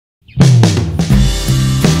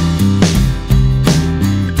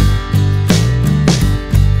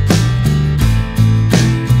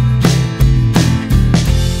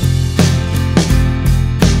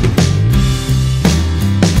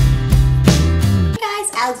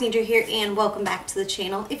Alexandria here and welcome back to the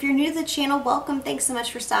channel. If you're new to the channel, welcome. Thanks so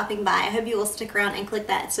much for stopping by. I hope you will stick around and click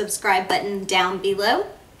that subscribe button down below.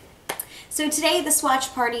 So today the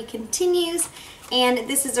swatch party continues, and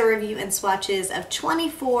this is a review and swatches of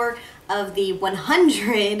 24 of the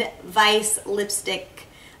 100 Vice lipstick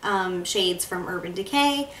shades from Urban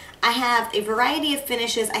Decay. I have a variety of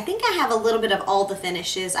finishes. I think I have a little bit of all the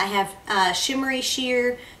finishes. I have shimmery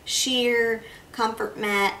sheer, sheer, comfort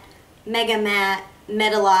matte, mega matte,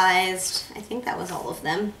 metalized, I think that was all of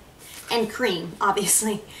them, and cream,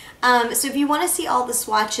 obviously. So if you want to see all the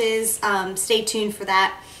swatches, stay tuned for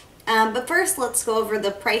that. But first, let's go over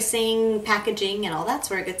the pricing, packaging, and all that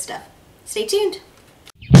sort of good stuff. Stay tuned.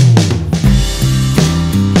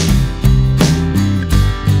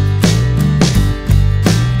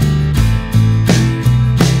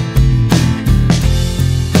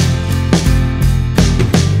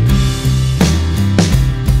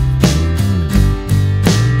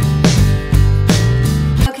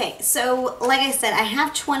 So, like I said, I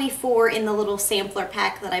have 24 in the little sampler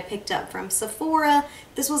pack that I picked up from Sephora.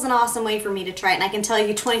 This was an awesome way for me to try it, and I can tell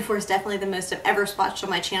you 24 is definitely the most I've ever swatched on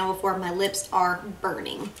my channel before. My lips are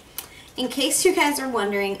burning. In case you guys are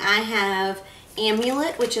wondering, I have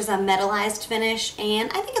Amulet, which is a metalized finish, and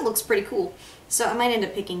I think it looks pretty cool. So I might end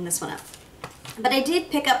up picking this one up. But I did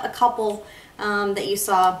pick up a couple that you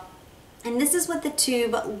saw, and this is what the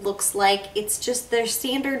tube looks like. It's just their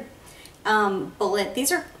standard bullet.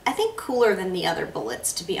 These are, I think, cooler than the other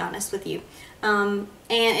bullets, to be honest with you. And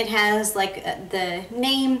it has like the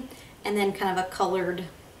name and then kind of a colored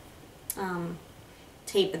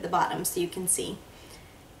tape at the bottom so you can see.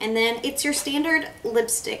 And then it's your standard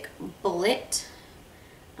lipstick bullet.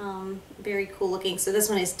 Very cool looking. So this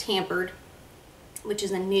one is tampered, which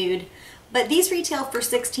is a nude. But these retail for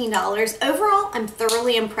 $16. Overall, I'm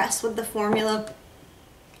thoroughly impressed with the formula.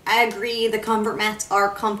 I agree, the comfort mattes are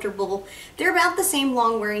comfortable. They're about the same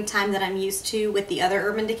long wearing time that I'm used to with the other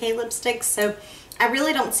Urban Decay lipsticks, so I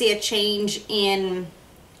really don't see a change in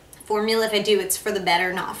formula. If I do, it's for the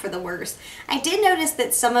better, not for the worse. I did notice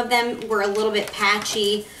that some of them were a little bit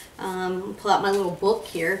patchy. Pull out my little book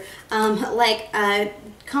here. The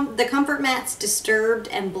Comfort Mattes Disturbed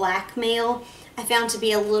and Blackmail I found to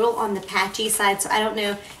be a little on the patchy side, so I don't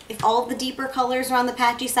know if all the deeper colors are on the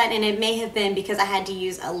patchy side, and it may have been because I had to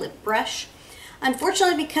use a lip brush.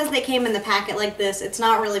 Unfortunately, because they came in the packet like this, it's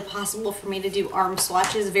not really possible for me to do arm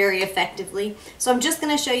swatches very effectively, so I'm just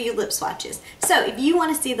going to show you lip swatches. So if you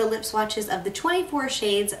want to see the lip swatches of the 24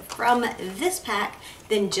 shades from this pack,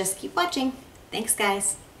 then just keep watching. Thanks,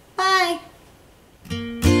 guys. Bye!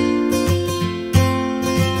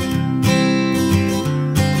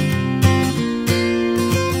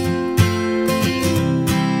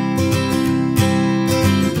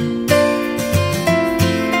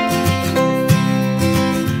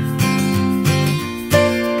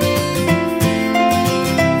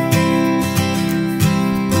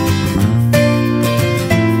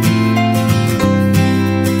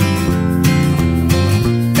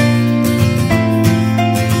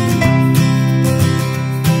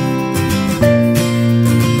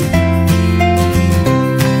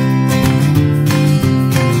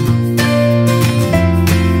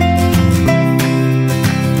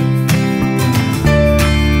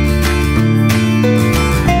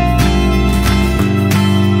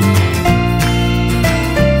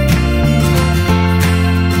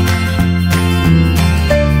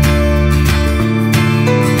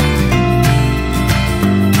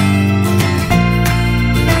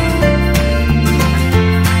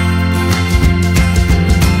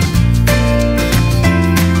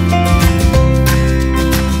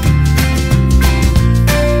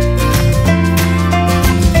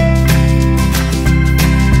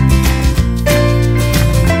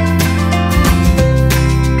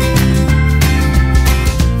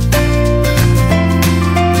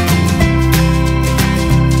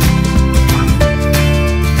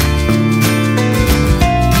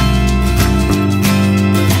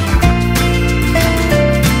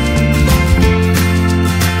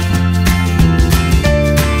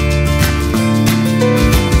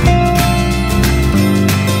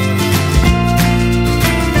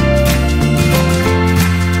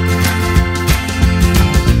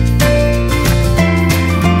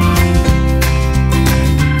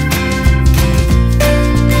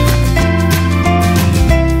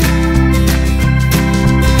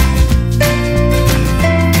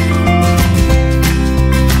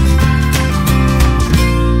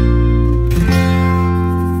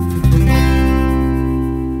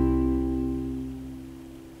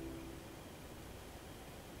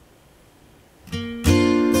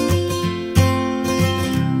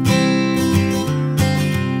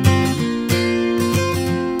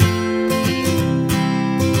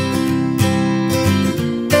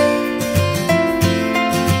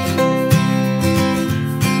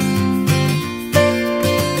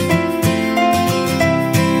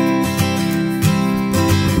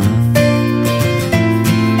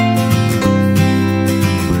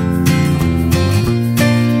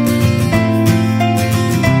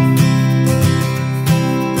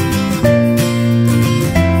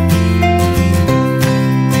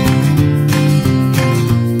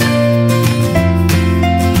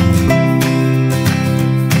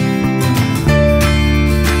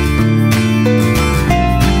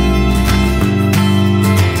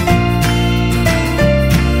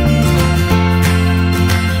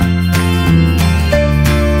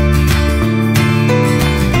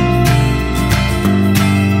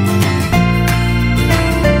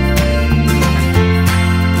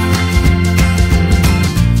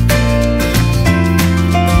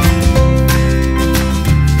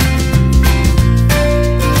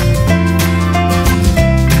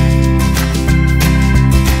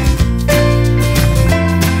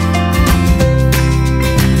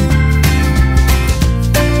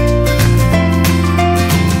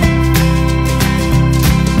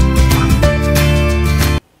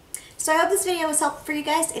 for you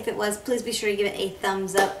guys. If it was, please be sure to give it a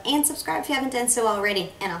thumbs up and subscribe if you haven't done so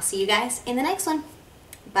already. And I'll see you guys in the next one.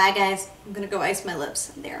 Bye guys. I'm gonna go ice my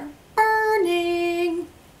lips. They're burning.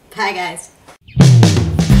 Bye guys.